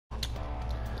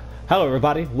Hello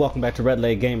everybody, welcome back to Red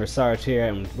Leg Gamer Sarge here,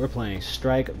 and we're playing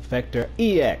Strike Vector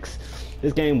EX.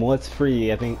 This game was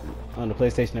free, I think, on the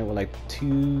PlayStation Network like 2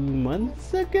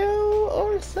 months ago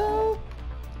or so.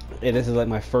 And this is like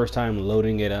my first time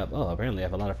loading it up. Oh, apparently I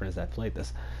have a lot of friends that played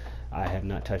this. I have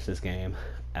not touched this game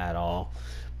at all,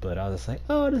 but I was just like,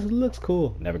 oh, this looks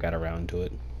cool. Never got around to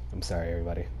it. I'm sorry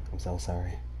everybody, I'm so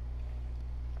sorry.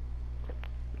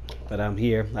 But I'm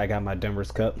here, I got my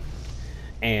Denver's Cup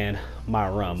and my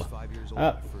rum.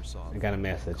 Oh, I got a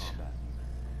message.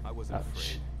 Oh,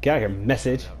 get out of here,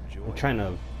 message. I'm trying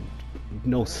to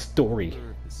know story.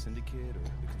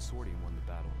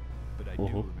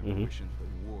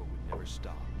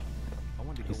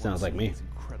 He sounds like me.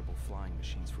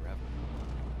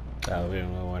 Oh, we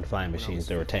don't want flying machines.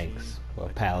 There were tanks, well,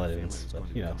 paladins, but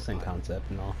you know, same concept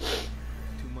and all.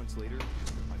 2 months later,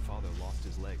 my father lost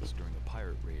his legs during a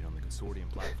pirate raid on the consortium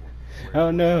platform.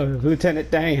 Oh no, Lieutenant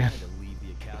Dan. He had to leave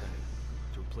the academy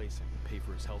to replace him and pay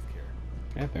for his health care.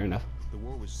 Yeah, fair enough. The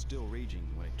war was still raging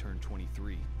when I turned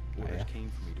 23. Orders came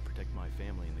for me to protect my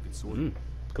family and the consortium.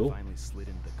 Cool. I finally slid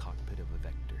into the cockpit of the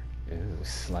Vector. Ooh,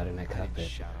 slide in that I didn't cockpit.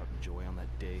 shout out in joy on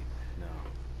that day. No,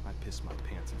 I pissed my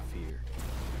pants in fear.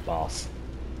 Boss.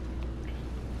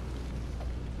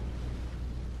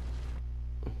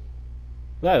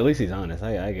 Well, at least he's honest.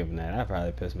 I give him that. I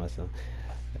probably pissed myself.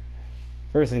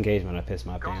 First engagement, I pissed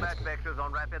my pants.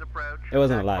 It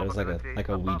wasn't a lot. It was like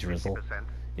a wee drizzle.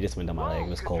 It just went down my leg. It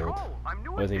was cold. It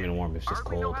wasn't even warm. It was just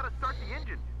cold.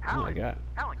 Oh my god.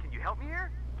 Helen, can you help me here?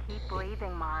 Keep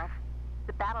breathing, Marv.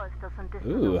 The battle is still some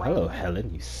distance Ooh, away. hello, Helen.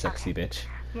 You sexy bitch.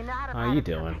 You know how to How you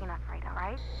doing?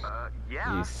 Right?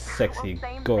 Yeah. You sexy,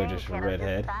 gorgeous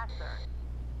redhead.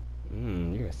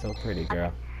 You're so pretty,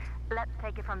 girl. Let's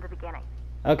take it from the beginning.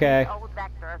 Okay. The old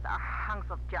vectors are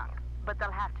hunks of junk, but they'll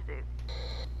have to do.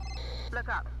 Look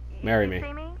up. Marry You me.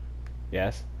 see me?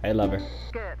 Yes. Hey, lover.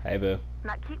 Good. Hey, boo.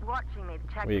 Now keep watching me to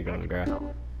check Where you the going, pitch girl?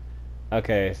 control.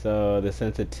 Okay, so the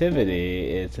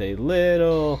sensitivity is a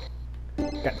little...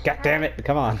 God damn it!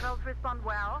 Come on. Controls respond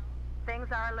well. Things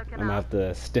are looking I'm gonna up. have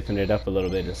to stiffen it up a little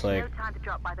bit, just like No time to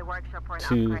drop by the workshop for an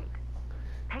too upgrade.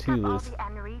 Pick too up all loose.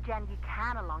 the regen you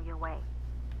can along your way.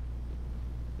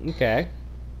 Okay.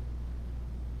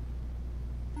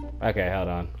 Okay, hold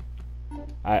on.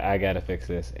 I gotta fix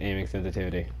this. Aiming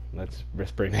sensitivity. Let's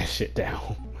just bring that shit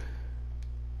down.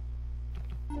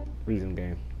 Reason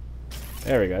game.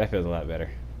 There we go, that feels a lot better.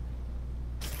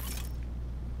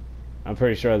 I'm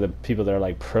pretty sure the people that are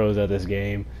like pros at this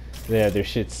game, they have their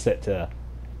shit set to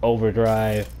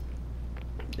overdrive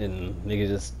and they can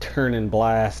just turn and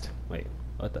blast. Wait,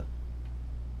 what the?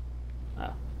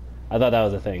 Oh. I thought that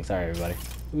was a thing. Sorry everybody.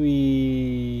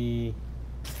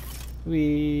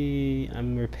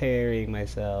 I'm repairing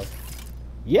myself.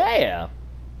 Yeah!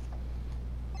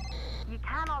 You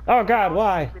can also Oh god,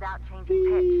 why? without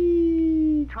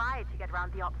changing pitch. Try to get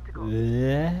around the obstacles.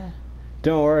 Yeah.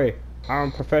 Don't worry, I'm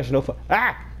a professional.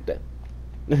 Ah!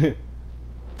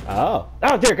 Oh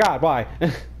dear God, why?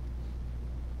 Okay,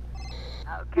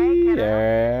 kiddo.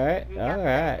 Alright, You got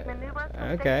alright. the maneuvers from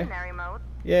Okay. stationary mode.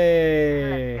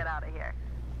 Yay! Let's get out of here.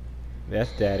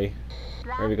 Yes, Daddy.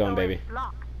 Where are we going, baby?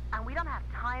 Lock, and we don't have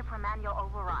time for manual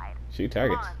override. Shoot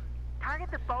targets. Come on,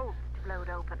 target the bolts to blow it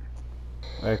open.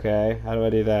 Okay, how do I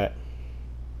do that?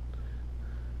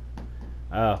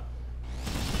 Oh.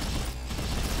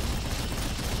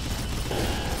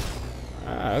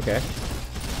 Ah, okay.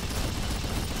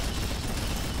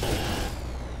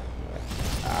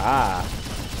 Ah.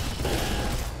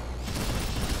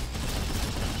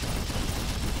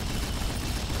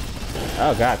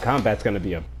 Oh god, combat's gonna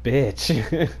be a bitch.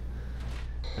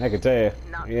 I can tell you.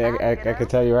 Yeah, I can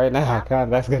tell you right now,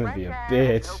 combat's gonna be a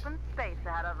bitch. Open space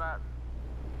ahead of us.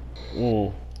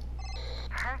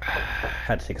 Perfect.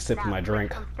 Had to take a sip of Now my switch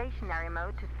drink. from stationary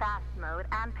mode to fast mode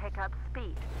and pick up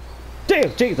speed.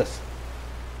 Damn, Jesus!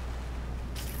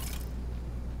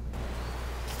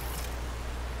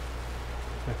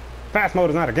 Fast mode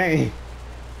is not a game.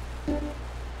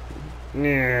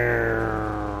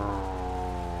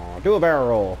 Do a barrel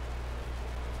roll.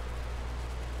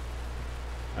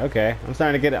 Okay, I'm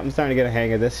starting to get a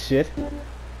hang of this shit. Oh,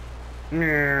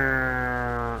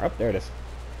 there it is.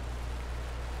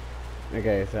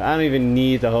 Okay, so I don't even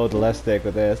need to hold the left stick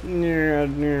with this.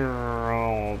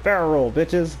 Barrel roll,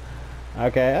 bitches.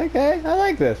 Okay, I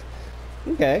like this.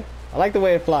 Okay, I like the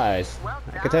way it flies. Well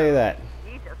I can tell you that.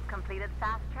 You just completed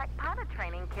fast track pilot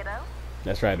training, kiddo.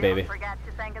 That's right, baby. Don't forget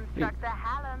to thank instructor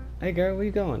Halen. Hey, girl, where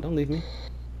you going? Don't leave me.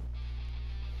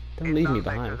 Don't leave me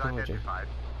behind. What's wrong with you?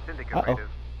 Uh-oh.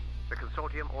 The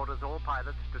consortium orders all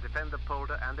pilots to defend the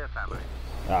polder and their families.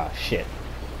 Ah, shit.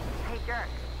 Hey, Dirk.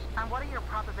 And what do your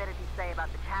probabilities say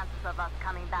about the chances of us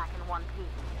coming back in one piece?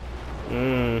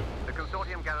 The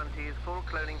consortium guarantees full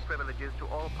cloning privileges to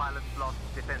all pilot slots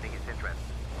defending its interests.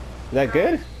 Is that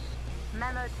good?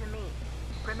 Memo to me.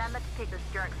 Remember to take this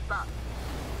jerk spot.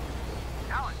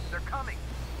 Alan, they're coming.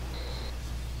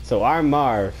 So I'm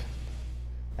Marv.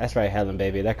 That's right, Helen,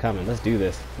 baby. They're coming. Let's do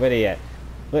this. Where they at?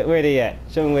 Where they at?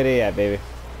 Show them where they at, baby.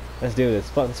 Let's do this.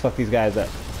 Let's fuck these guys up.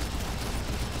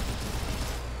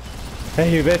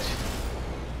 Hey, you bitch.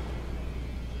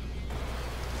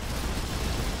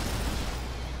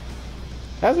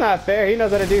 That's not fair. He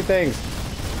knows how to do things.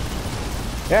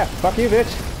 Yeah, fuck you,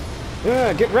 bitch.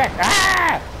 Get wrecked.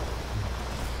 Ah!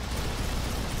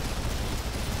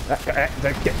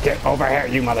 Get over here,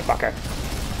 you motherfucker.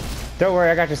 Don't worry,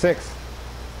 I got your 6.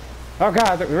 Oh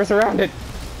god, we're surrounded.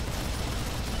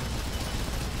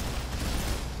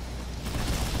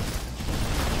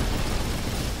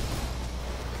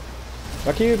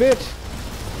 Fuck you, bitch.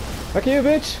 Fuck you,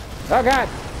 bitch. Oh god,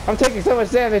 I'm taking so much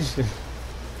damage.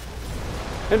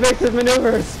 Invasive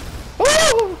maneuvers.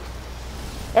 Woo!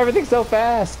 Everything's so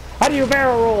fast. How do you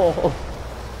barrel roll?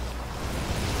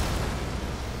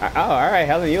 Oh, alright,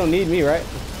 Helen, you don't need me, right?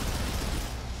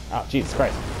 Oh, Jesus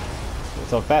Christ. We're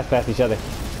so fast past each other.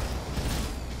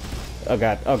 Oh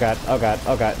god, oh god, oh god,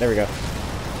 oh god, there we go.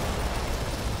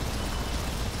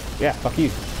 Yeah, fuck you,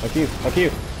 fuck you, fuck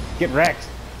you. Get wrecked.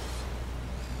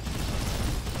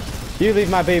 You leave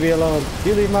my baby alone.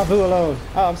 You leave my boo alone.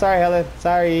 Oh, I'm sorry, Helen.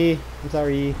 Sorry. I'm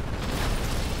sorry.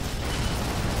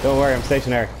 Don't worry, I'm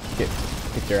stationary.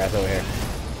 Get your ass over here.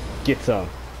 Get some.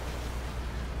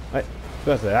 What?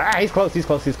 What's that? Ah, he's close, he's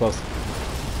close, he's close.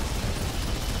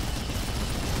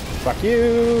 Fuck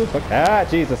you. Fuck. Ah,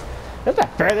 Jesus. That's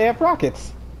not fair, they have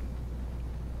rockets.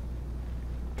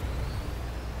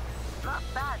 Not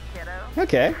bad, kiddo.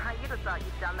 Okay. You'd have thought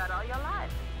you'd done that all your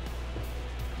life.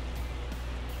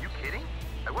 You kidding?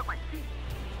 I wet my seat.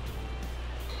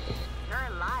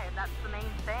 You're alive, that's the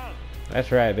main thing.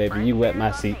 That's right, baby. You wet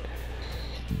my seat.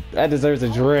 That deserves a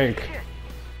drink.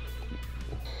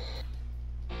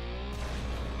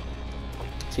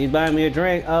 She's buying me a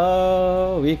drink.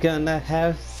 Oh, we gonna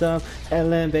have some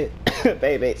Helen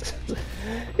babies.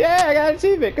 Yeah, I got an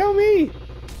achievement. Go me.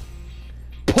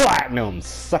 Platinum.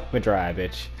 Suck me dry,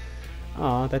 bitch.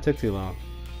 Aw, that took too long.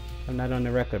 I'm not on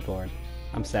the record board.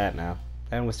 I'm sad now.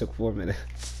 That almost took 4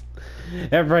 minutes.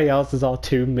 Everybody else is all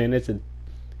 2 minutes and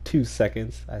 2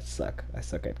 seconds. I suck. I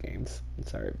suck at games. I'm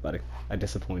sorry, buddy. I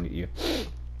disappointed you.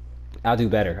 I'll do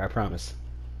better. I promise.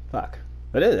 Fuck.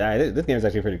 But this game is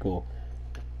actually pretty cool.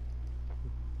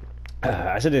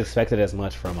 I should have expected as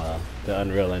much from the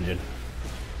Unreal Engine.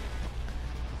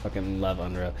 Fucking love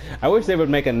Unreal. I wish they would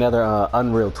make another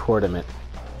Unreal Tournament,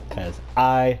 because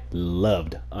I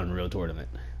loved Unreal Tournament.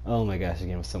 Oh my gosh, the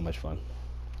game was so much fun.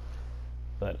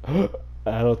 But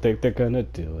I don't think they're gonna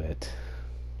do it.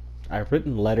 I've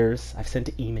written letters. I've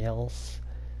sent emails.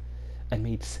 I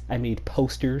made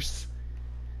posters,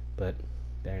 but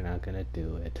they're not gonna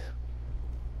do it.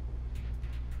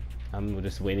 I'm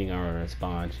just waiting on a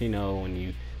response. You know, when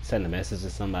you send a message to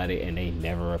somebody and they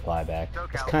never reply back.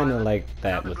 It's kind of like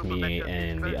that with me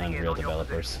and the Unreal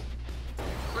developers.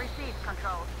 Receive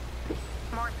control.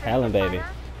 More Halen, baby.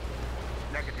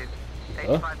 Negative.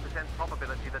 85%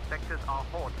 probability that sectors are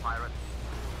horde pirates.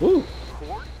 Woo!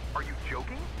 Horde? Are you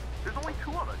joking? There's only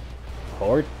 2 of us.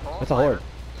 Horde? What's a horde?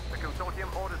 The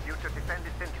consortium orders you to defend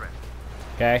its interests.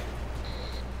 Okay.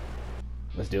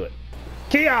 Let's do it.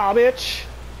 Kia, bitch!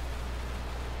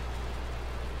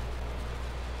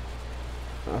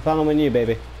 I'm following you,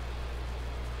 baby.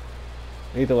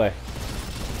 Either way.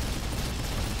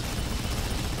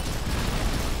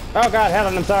 Oh god,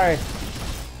 Helen, I'm sorry.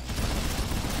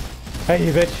 Hey,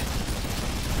 you bitch.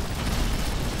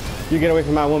 You get away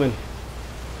from my woman.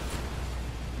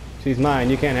 She's mine,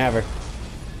 you can't have her.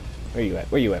 Where you at?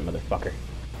 Where you at, motherfucker?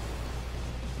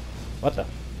 What the?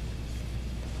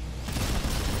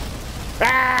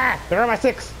 Ah! There are my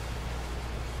 6!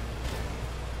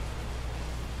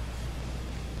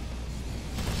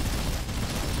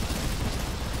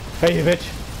 Hey, you bitch!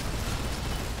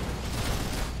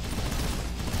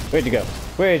 Where'd you go?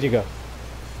 Where'd you go?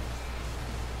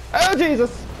 Oh,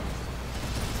 Jesus!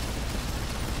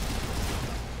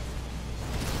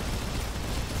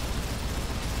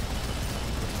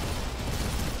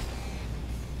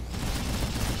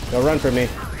 Go run for me.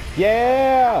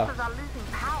 Yeah! Are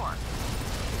losing power.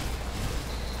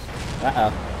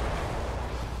 Uh-oh.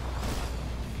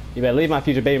 You better leave my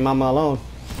future baby mama alone.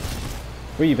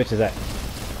 Where you bitches at?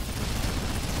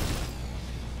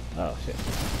 Oh, shit.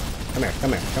 Come here,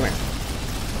 come here, come here.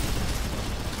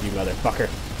 You motherfucker.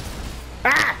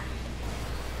 Ah!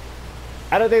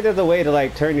 I don't think there's a way to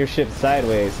like turn your ship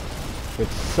sideways, which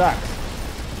sucks.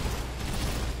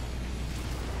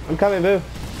 I'm coming, boo.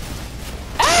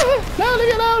 Ah! No, leave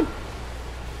me alone!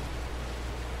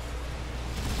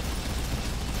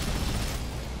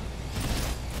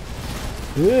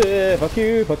 Fuck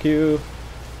you, fuck you.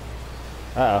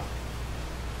 Uh-oh.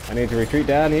 I need to retreat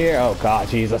down here. Oh god,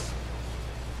 Jesus.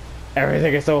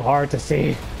 Everything is so hard to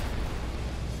see.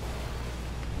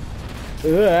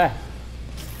 Ah.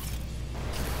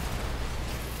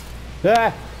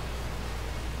 Ah.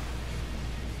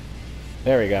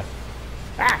 There we go.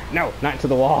 Ah, no, not into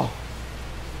the wall.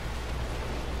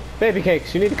 Baby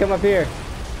cakes, you need to come up here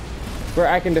where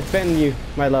I can defend you,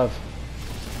 my love.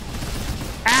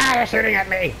 Ah, they're shooting at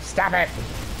me. Stop it.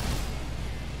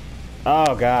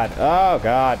 Oh god. Oh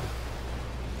god.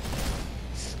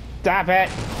 Stop it.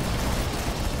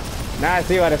 Now I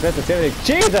see why the sensitivity.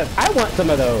 Jesus, I want some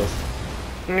of those.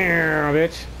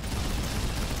 Bitch.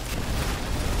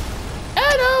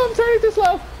 Oh no, I'm turning too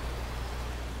slow.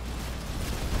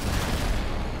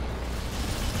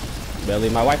 Better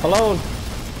leave my wife alone.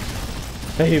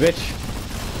 Hey, you bitch.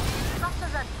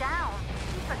 Thrusters are down.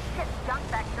 Piece of shit junk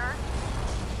vector.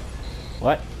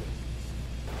 What?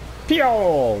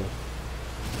 Pew!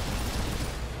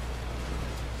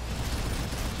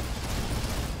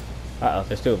 Uh-oh,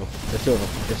 there's two of them. There's two of them.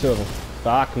 There's two of them.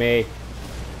 Fuck me.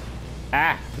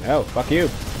 Ah! No, fuck you.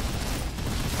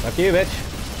 Fuck you, bitch.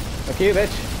 Fuck you,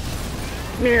 bitch.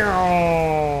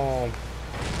 Meow.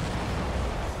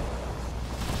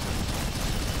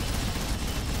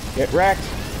 Get wrecked.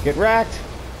 Get wrecked.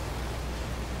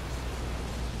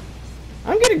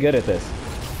 I'm getting good at this.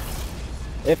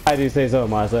 If I do say so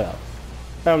myself.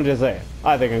 I'm just saying.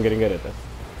 I think I'm getting good at this.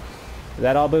 Is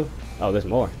that all, boo? Oh, there's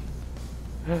more.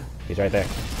 He's right there.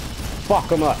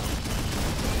 Fuck him up.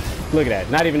 Look at that.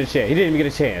 Not even a chance. He didn't even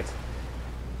get a chance.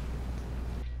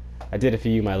 I did it for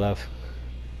you, my love.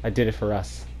 I did it for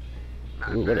us.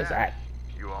 Ooh, what is that?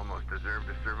 You almost deserve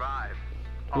to survive.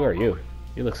 Who are you?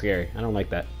 You look scary. I don't like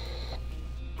that.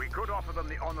 We could offer them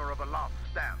the honor of a last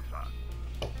stand,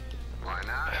 sir. Why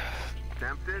not?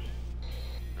 Tempted?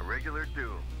 A regular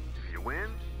duel. If you win,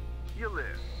 you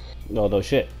live. No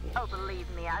shit. Oh, believe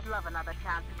me, I'd love another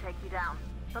chance to take you down.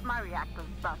 But my reactor's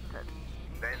busted.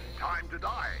 Then time to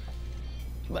die.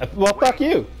 Well, fuck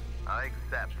you. I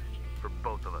accept. For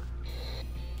both of us.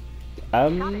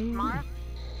 Got it, Morris.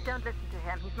 Don't listen to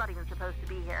him. He's not even supposed to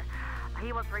be here.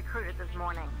 He was recruited this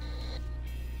morning.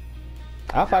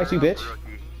 I'll fight you, bitch.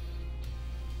 Rookie.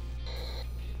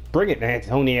 Bring it,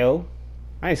 Antonio.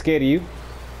 I ain't scared of you.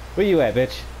 Where you at,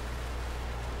 bitch?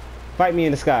 Fight me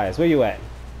in the skies. Where you at?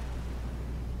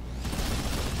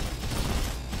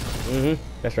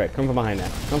 That's right. Come from behind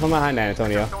that. Come from behind that,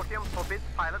 Antonio. Consortium forbids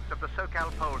pilots of the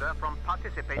SoCal folder from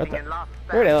participating in last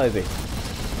stand. Where the hell is he?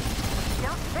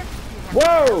 Don't listen to him.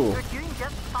 Whoa! You're doing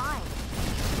just fine.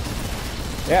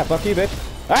 Yeah, fuck you, bitch.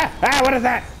 Ah! What is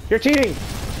that? You're cheating!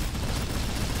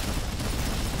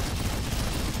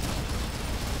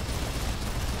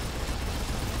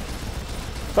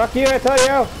 Fuck you,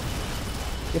 Antonio!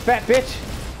 You fat bitch!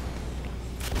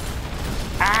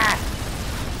 Ah!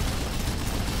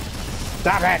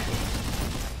 Stop it!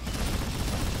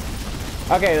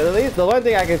 Okay, at least the one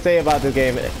thing I can say about this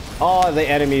game, all the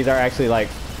enemies are actually like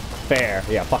fair.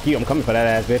 Yeah, fuck you, I'm coming for that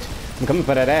ass, bitch. I'm coming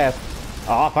for that ass.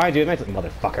 Oh, I'll find you eventually,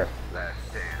 motherfucker. Last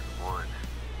stand one.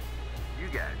 You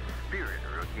got spirit,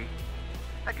 rookie.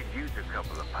 I could use a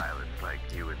couple of pilots like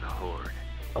you in the Horde.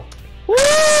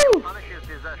 Woo! Punishes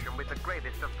desertion with the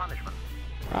gravest of punishments.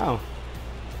 Wow.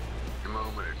 The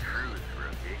moment of truth,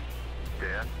 rookie.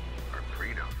 Death or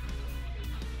freedom.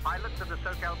 Pilots of the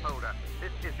SoCal folder,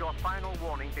 this is your final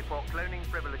warning before cloning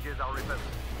privileges are revoked.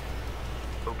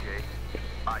 Okay,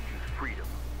 I choose freedom.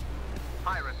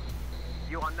 Pirates,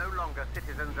 you are no longer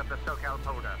citizens of the SoCal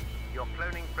folder. Your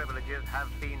cloning privileges have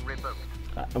been revoked.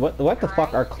 What the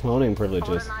fuck are cloning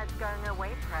privileges? Colonized going away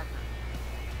present.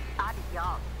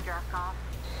 Adios, jerk off.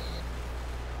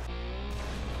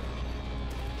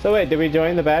 So wait, did we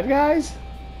join the bad guys?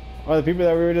 Or the people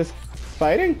that we were just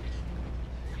fighting?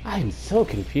 I'm so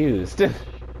confused.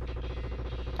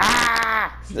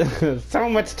 Ah! So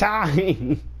much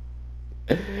time!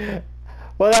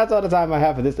 Well, that's all the time I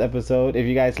have for this episode. If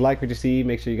you guys like what you see,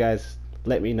 make sure you guys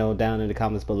let me know down in the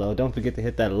comments below. Don't forget to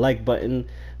hit that like button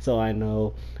so I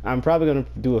know. I'm probably going to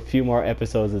do a few more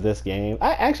episodes of this game.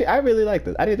 I really like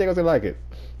this. I didn't think I was going to like it,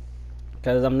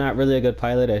 because I'm not really a good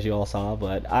pilot, as you all saw,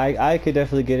 but I could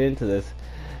definitely get into this.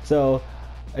 So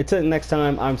until next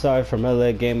time, I'm sorry for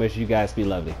Melee Gamers. You guys be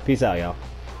lovely. Peace out, y'all.